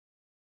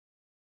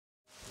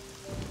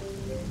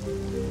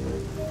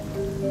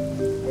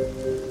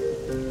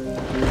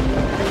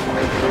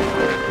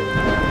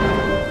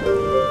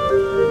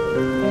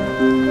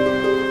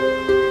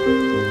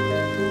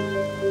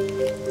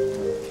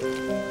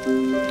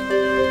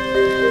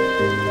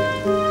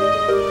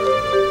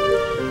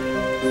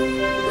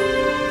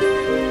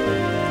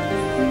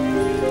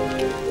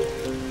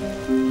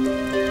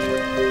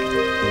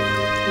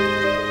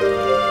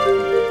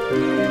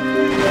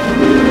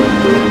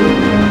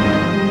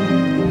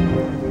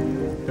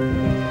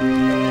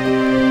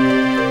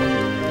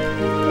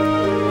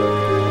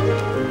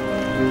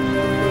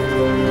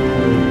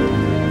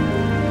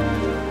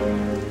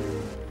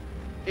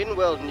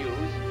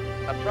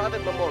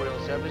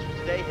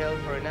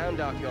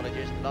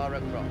archaeologist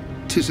Lara Croft.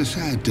 'Tis a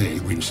sad day,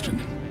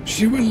 Winston.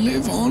 She will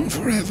live on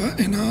forever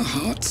in our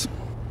hearts.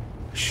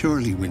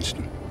 Surely,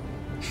 Winston.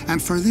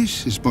 And for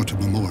this is but a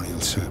memorial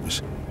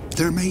service.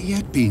 There may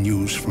yet be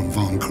news from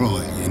Von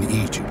Croy in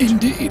Egypt.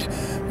 Indeed,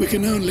 we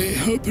can only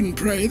hope and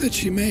pray that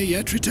she may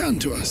yet return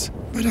to us.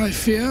 But I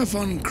fear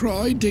Von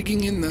Croy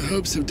digging in the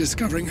hopes of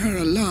discovering her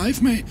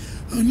alive may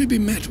only be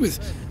met with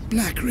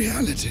black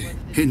reality.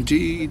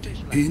 Indeed,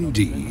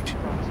 indeed.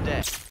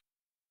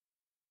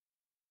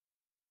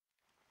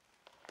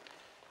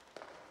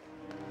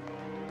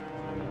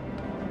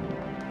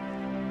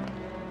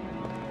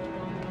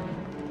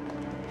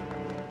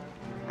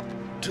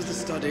 To the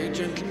study,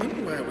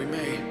 gentlemen, where we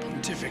may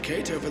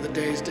pontificate over the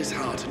day's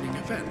disheartening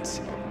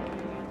events.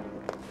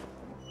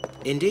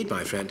 Indeed,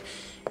 my friend.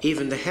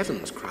 Even the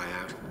heavens cry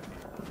out.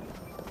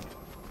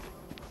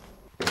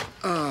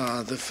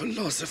 Ah, the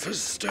Philosopher's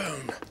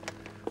Stone.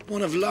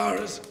 One of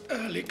Lara's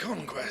early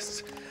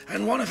conquests,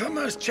 and one of her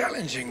most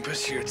challenging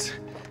pursuits,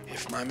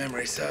 if my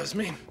memory serves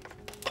me.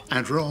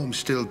 And Rome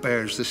still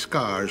bears the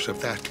scars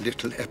of that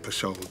little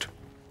episode.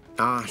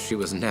 Ah, she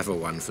was never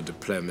one for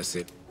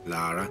diplomacy,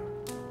 Lara.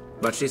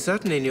 But she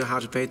certainly knew how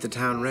to paint the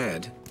town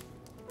red.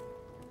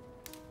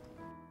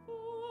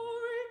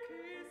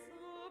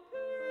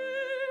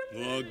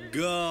 Well,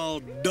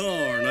 god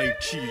darn,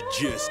 ain't she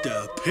just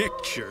a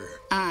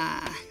picture?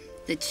 Ah,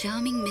 the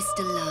charming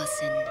Mr.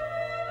 Larson.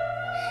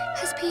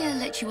 Has Pierre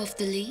let you off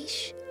the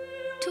leash?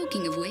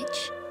 Talking of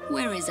which,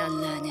 where is our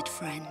learned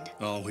friend?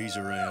 Oh, he's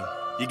around.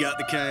 You got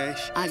the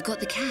cash? I've got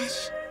the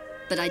cash,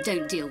 but I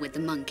don't deal with the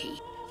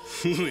monkey.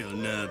 Well,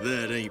 now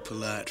that ain't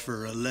polite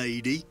for a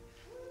lady.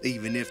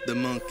 Even if the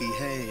monkey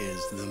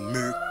has the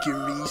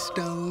Mercury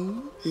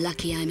Stone.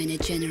 Lucky I'm in a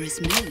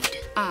generous mood.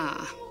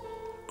 Ah,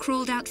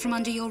 crawled out from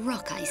under your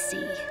rock, I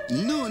see.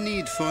 No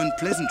need for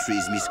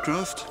unpleasantries, Miss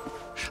Croft.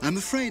 I'm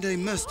afraid I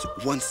must,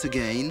 once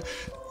again,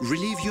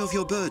 relieve you of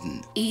your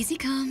burden. Easy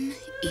come,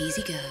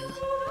 easy go.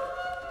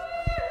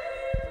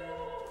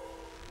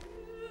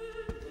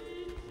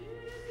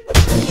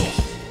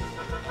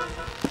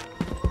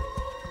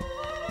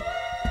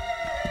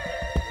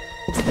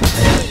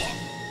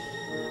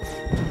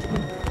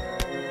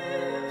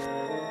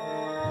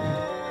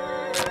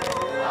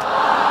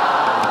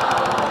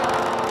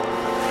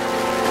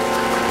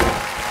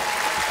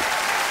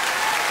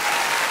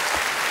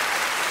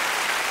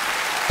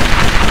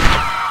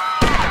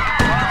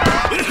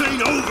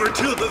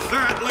 Till the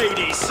fat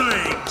lady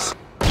sings.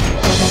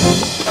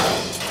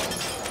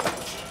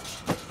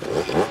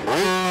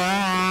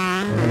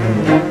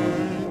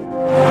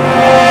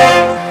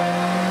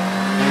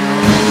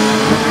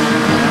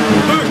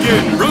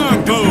 Fucking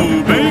Bronco,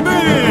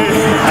 baby!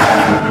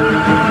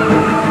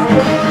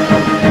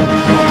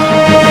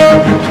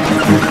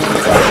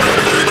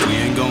 We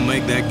ain't gonna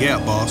make that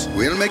gap, boss.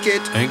 We'll make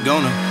it. Ain't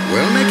gonna.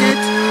 We'll make it.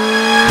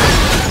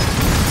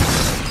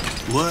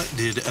 What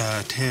did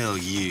I tell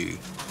you?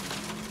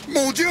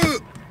 Mon Dieu!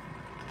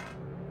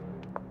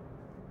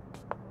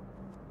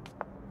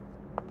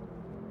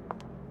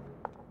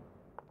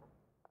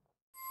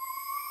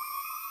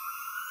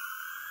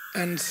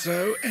 And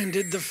so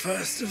ended the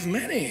first of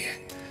many.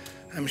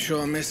 I'm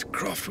sure Miss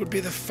Croft would be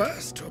the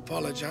first to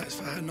apologize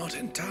for her not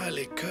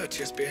entirely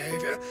courteous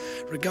behavior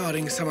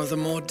regarding some of the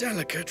more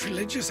delicate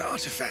religious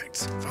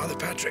artifacts, Father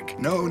Patrick.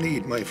 No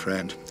need, my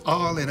friend.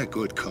 All in a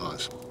good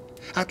cause.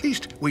 At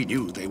least we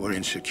knew they were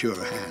in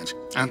secure hands.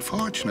 And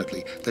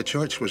fortunately, the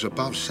church was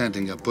above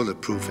sending a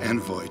bulletproof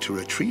envoy to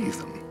retrieve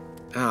them.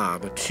 Ah,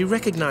 but she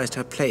recognized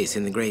her place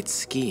in the great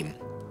scheme.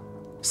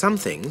 Some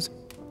things,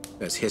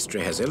 as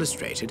history has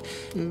illustrated,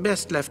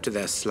 best left to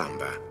their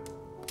slumber.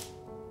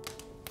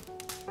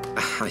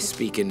 I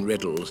speak in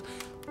riddles.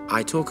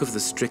 I talk of the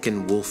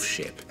stricken wolf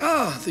ship.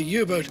 Ah, the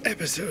U-boat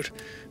episode.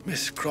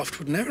 Miss Croft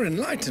would never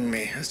enlighten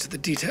me as to the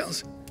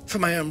details. For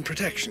my own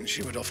protection,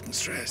 she would often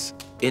stress.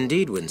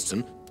 Indeed,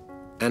 Winston.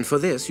 And for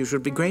this you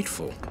should be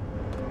grateful.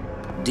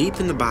 Deep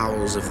in the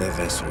bowels of their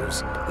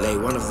vessels lay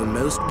one of the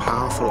most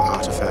powerful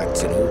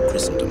artifacts in all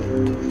Christendom.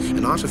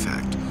 An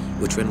artifact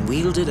which, when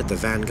wielded at the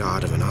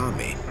vanguard of an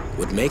army,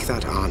 would make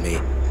that army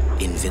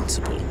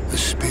invincible. The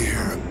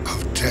Spear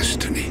of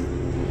Destiny.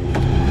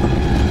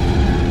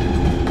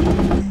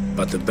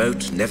 But the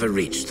boat never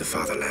reached the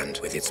fatherland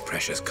with its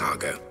precious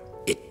cargo.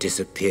 It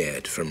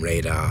disappeared from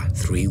radar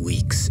 3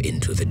 weeks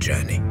into the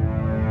journey.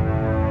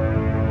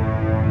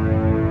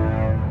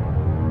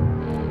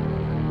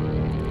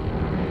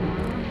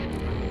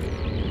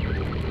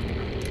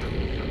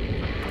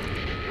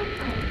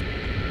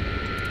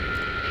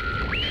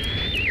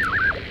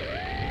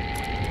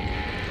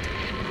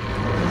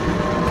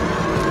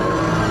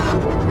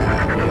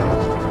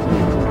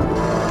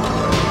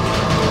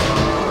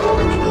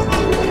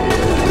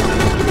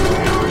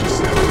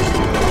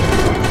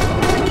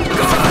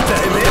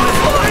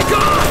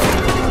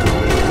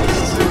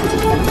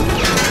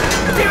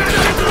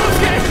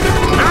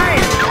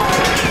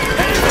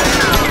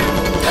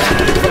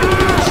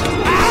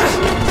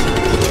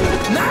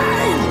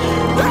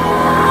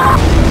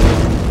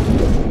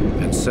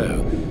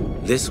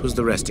 This was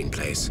the resting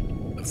place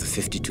of the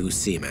 52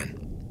 seamen,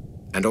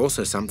 and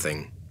also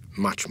something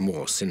much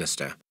more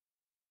sinister.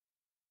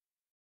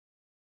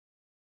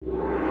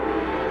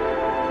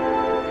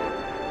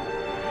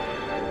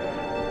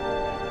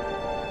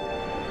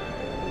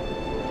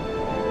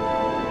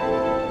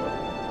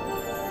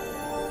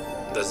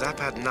 The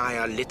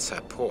Zapadnaya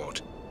Litsa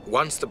port,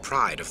 once the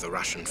pride of the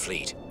Russian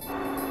fleet.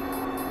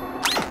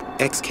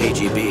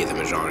 Ex-KGB, the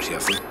majority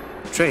of them.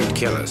 Trained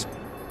killers.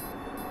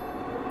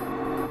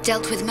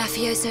 Dealt with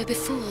mafioso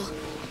before.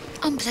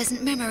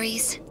 Unpleasant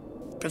memories.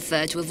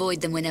 Prefer to avoid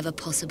them whenever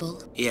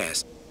possible.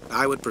 Yes,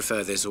 I would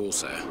prefer this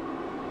also.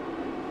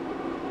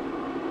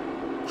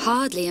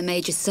 Hardly a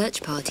major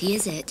search party,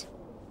 is it?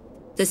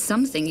 There's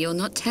something you're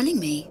not telling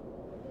me.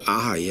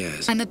 Ah,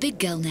 yes. I'm a big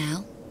girl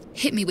now.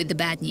 Hit me with the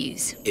bad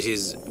news. It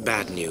is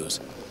bad news.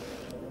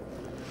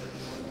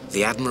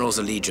 The Admiral's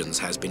allegiance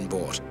has been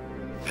bought,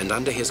 and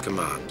under his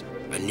command,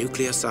 a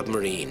nuclear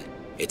submarine.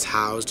 It's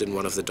housed in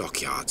one of the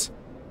dockyards.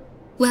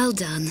 Well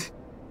done.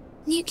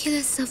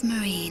 Nuclear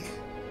submarine.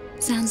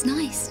 Sounds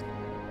nice.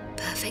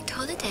 Perfect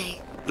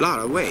holiday.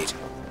 Lara, wait.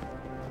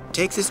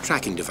 Take this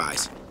tracking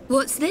device.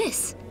 What's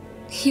this?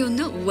 You're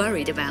not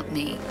worried about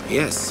me.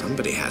 Yes,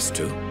 somebody has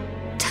to.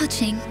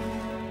 Touching,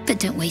 but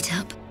don't wait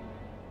up.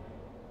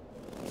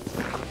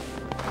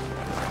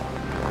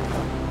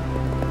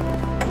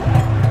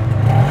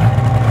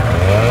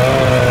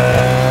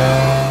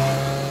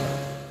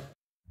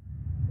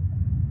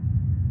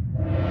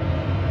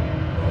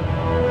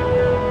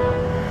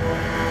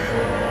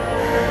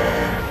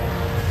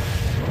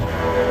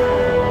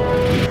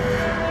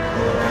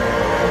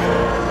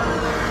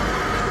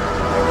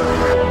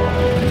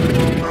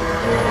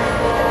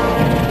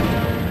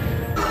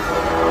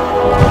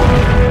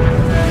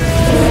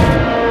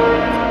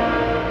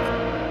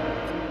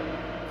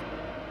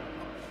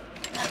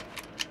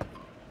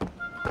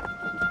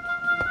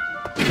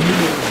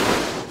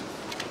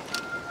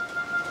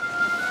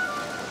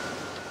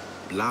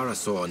 Lara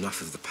saw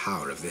enough of the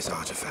power of this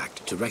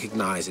artifact to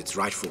recognize its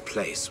rightful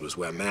place was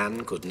where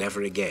man could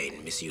never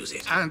again misuse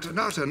it. And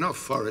not enough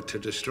for it to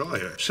destroy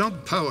her.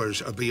 Some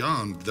powers are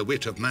beyond the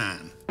wit of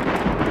man.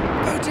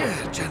 Oh dear,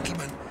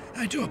 gentlemen.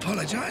 I do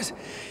apologize.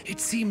 It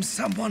seems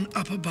someone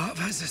up above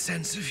has a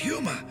sense of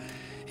humor.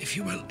 If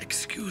you will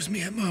excuse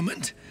me a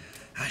moment,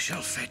 I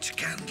shall fetch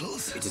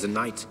candles. It is a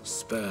night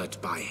spurred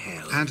by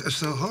hell. And as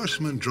the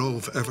horsemen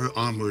drove ever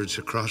onwards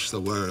across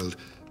the world,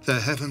 the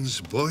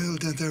heavens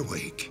boiled in their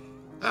wake.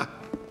 Ah,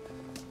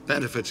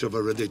 benefits of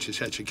a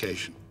religious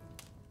education.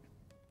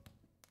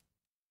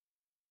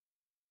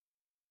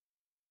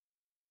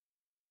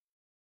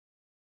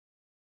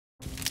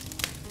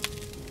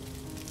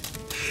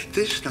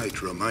 This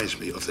night reminds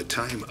me of the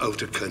time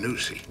out at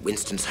Canusi.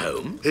 Winston's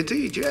home?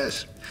 Indeed,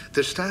 yes.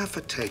 The staff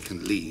had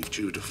taken leave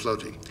due to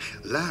flooding.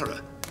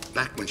 Lara,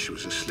 back when she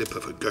was a slip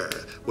of a girl,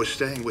 was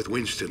staying with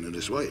Winston and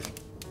his wife.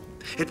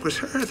 It was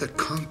her that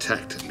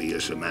contacted me,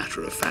 as a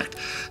matter of fact.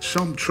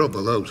 Some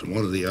trouble out on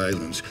one of the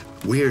islands.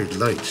 Weird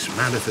lights,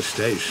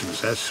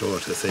 manifestations, that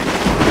sort of thing.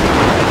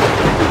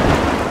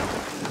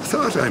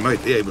 Thought I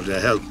might be able to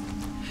help.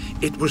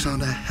 It was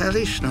on a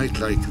hellish night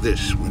like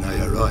this when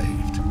I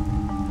arrived.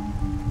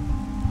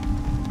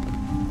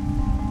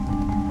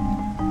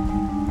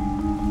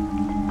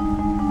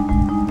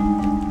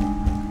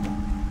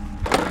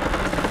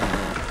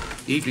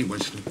 Evening,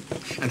 Winston.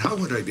 And how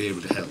would I be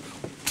able to help?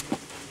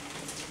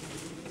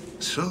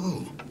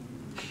 So,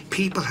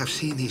 people have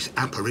seen these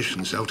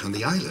apparitions out on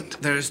the island.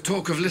 There is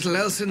talk of little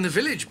else in the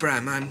village,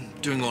 Bram. I'm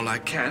doing all I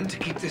can to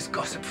keep this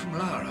gossip from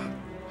Lara.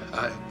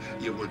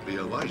 You would be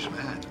a wise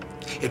man.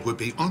 It would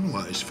be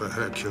unwise for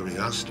her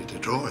curiosity to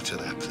draw her to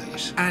that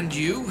place. And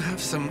you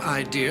have some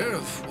idea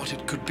of what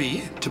it could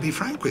be? To be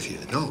frank with you,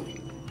 no.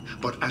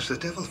 But as the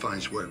devil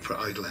finds work for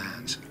idle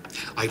hands,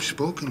 I've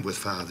spoken with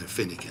Father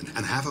Finnegan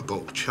and have a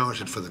boat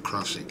chartered for the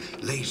crossing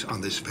late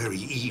on this very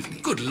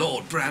evening. Good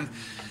Lord, Bram.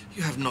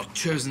 You have not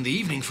chosen the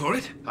evening for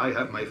it. I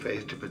have my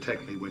faith to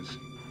protect me,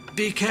 Winston.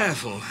 Be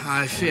careful.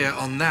 I fear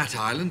on that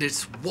island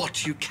it's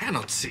what you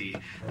cannot see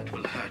that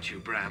will hurt you,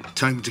 Bram.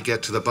 Time to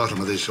get to the bottom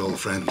of this, old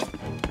friend.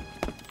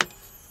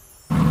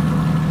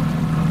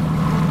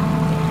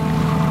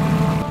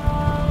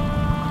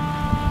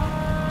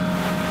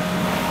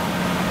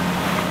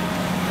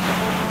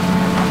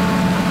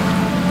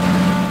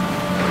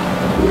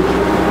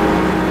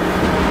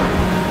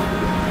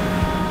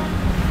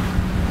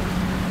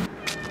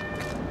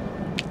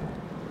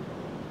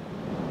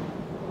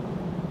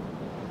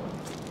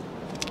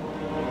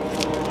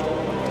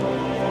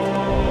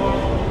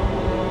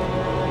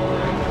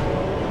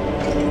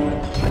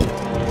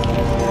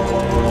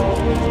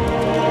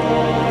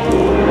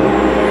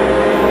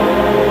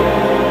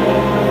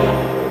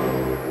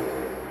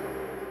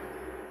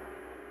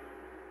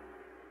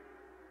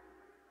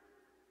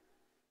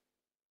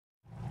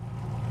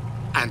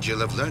 And you'll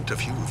have learnt a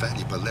few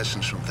valuable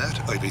lessons from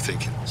that, I'd be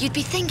thinking. You'd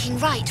be thinking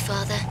right,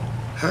 Father.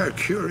 Her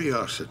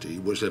curiosity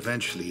was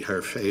eventually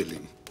her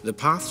failing. The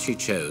path she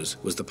chose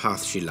was the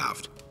path she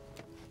loved.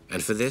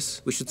 And for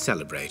this, we should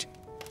celebrate,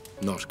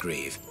 not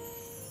grieve.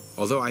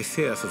 Although I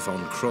fear for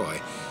Von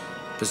Croy,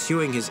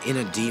 pursuing his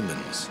inner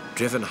demons,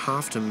 driven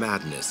half to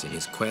madness in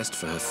his quest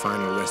for her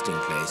final resting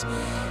place,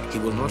 he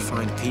will not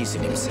find peace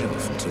in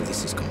himself until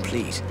this is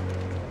complete.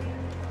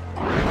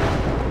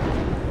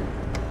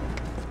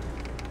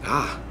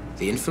 Ah,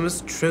 the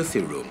infamous trophy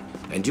room.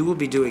 And you will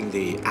be doing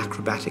the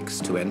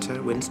acrobatics to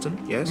enter,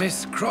 Winston, yes?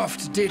 Miss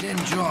Croft did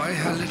enjoy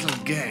her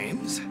little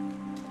games.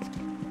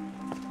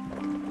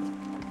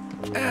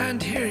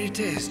 And here it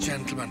is,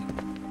 gentlemen.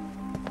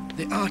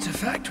 The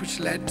artifact which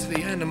led to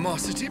the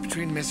animosity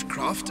between Miss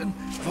Croft and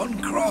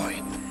Von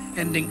Croy,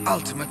 ending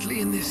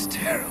ultimately in this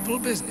terrible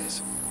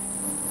business.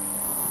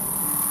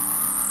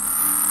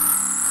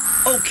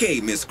 Okay,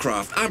 Miss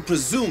Croft, I'm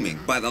presuming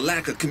by the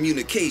lack of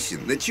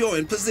communication that you're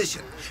in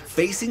position,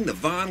 facing the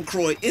Von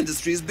Croy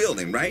Industries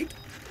building, right?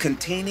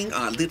 Containing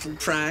our little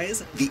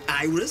prize, the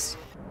Iris?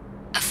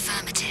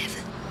 Affirmative.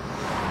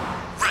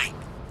 Right.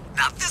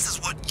 Now this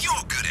is what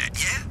you're good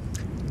at, yeah?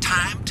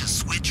 Time to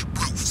switch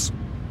roofs.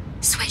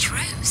 Switch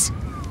roofs?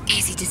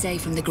 Easy to say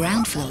from the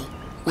ground floor,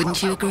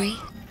 wouldn't you agree?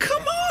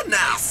 Come on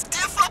now,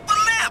 stiff upper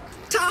lip,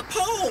 top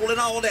hole and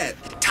all that.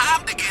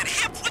 Time to get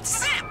hip with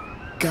Zip.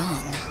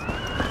 Gone.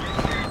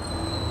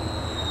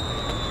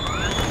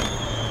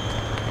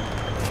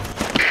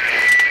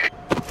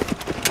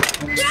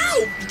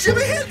 Yo!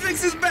 Jimi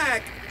Hendrix is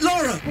back!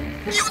 Laura!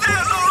 You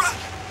there, Laura?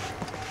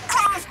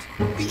 Croft!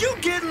 You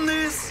getting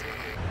this?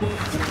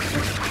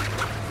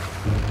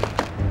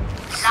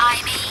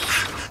 Blimey.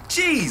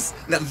 Jeez,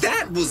 now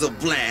that was a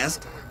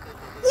blast.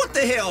 What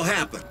the hell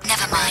happened?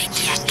 Never mind,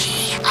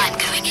 Yankee. I'm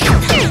going in.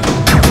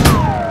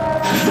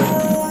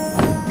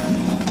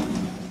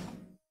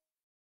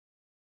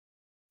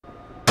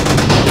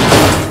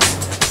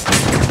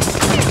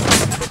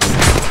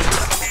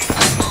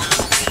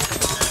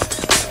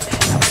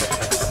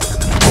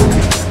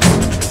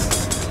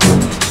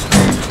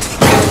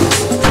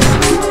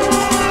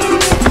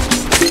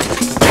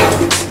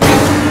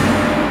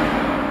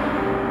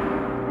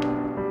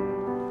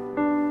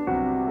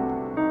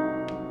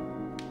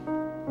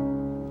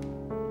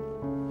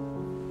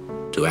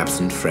 To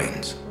absent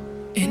friends.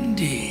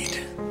 Indeed.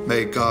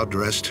 May God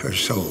rest her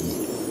soul.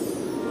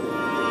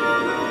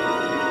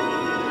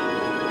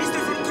 Mr.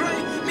 Von Croy!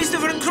 Mr.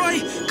 Von Croy!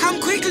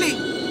 Come quickly!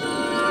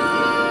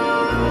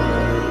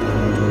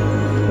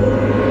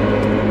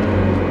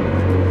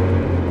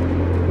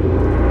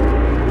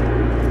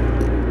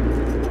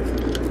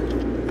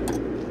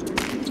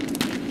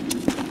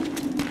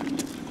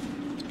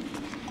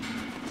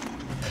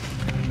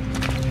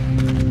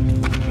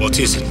 What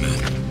is it, man?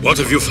 What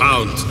have you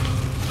found?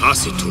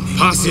 Pass it to me.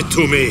 Pass it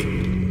to me.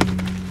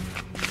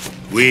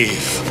 We've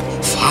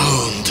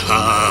found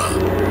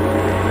her.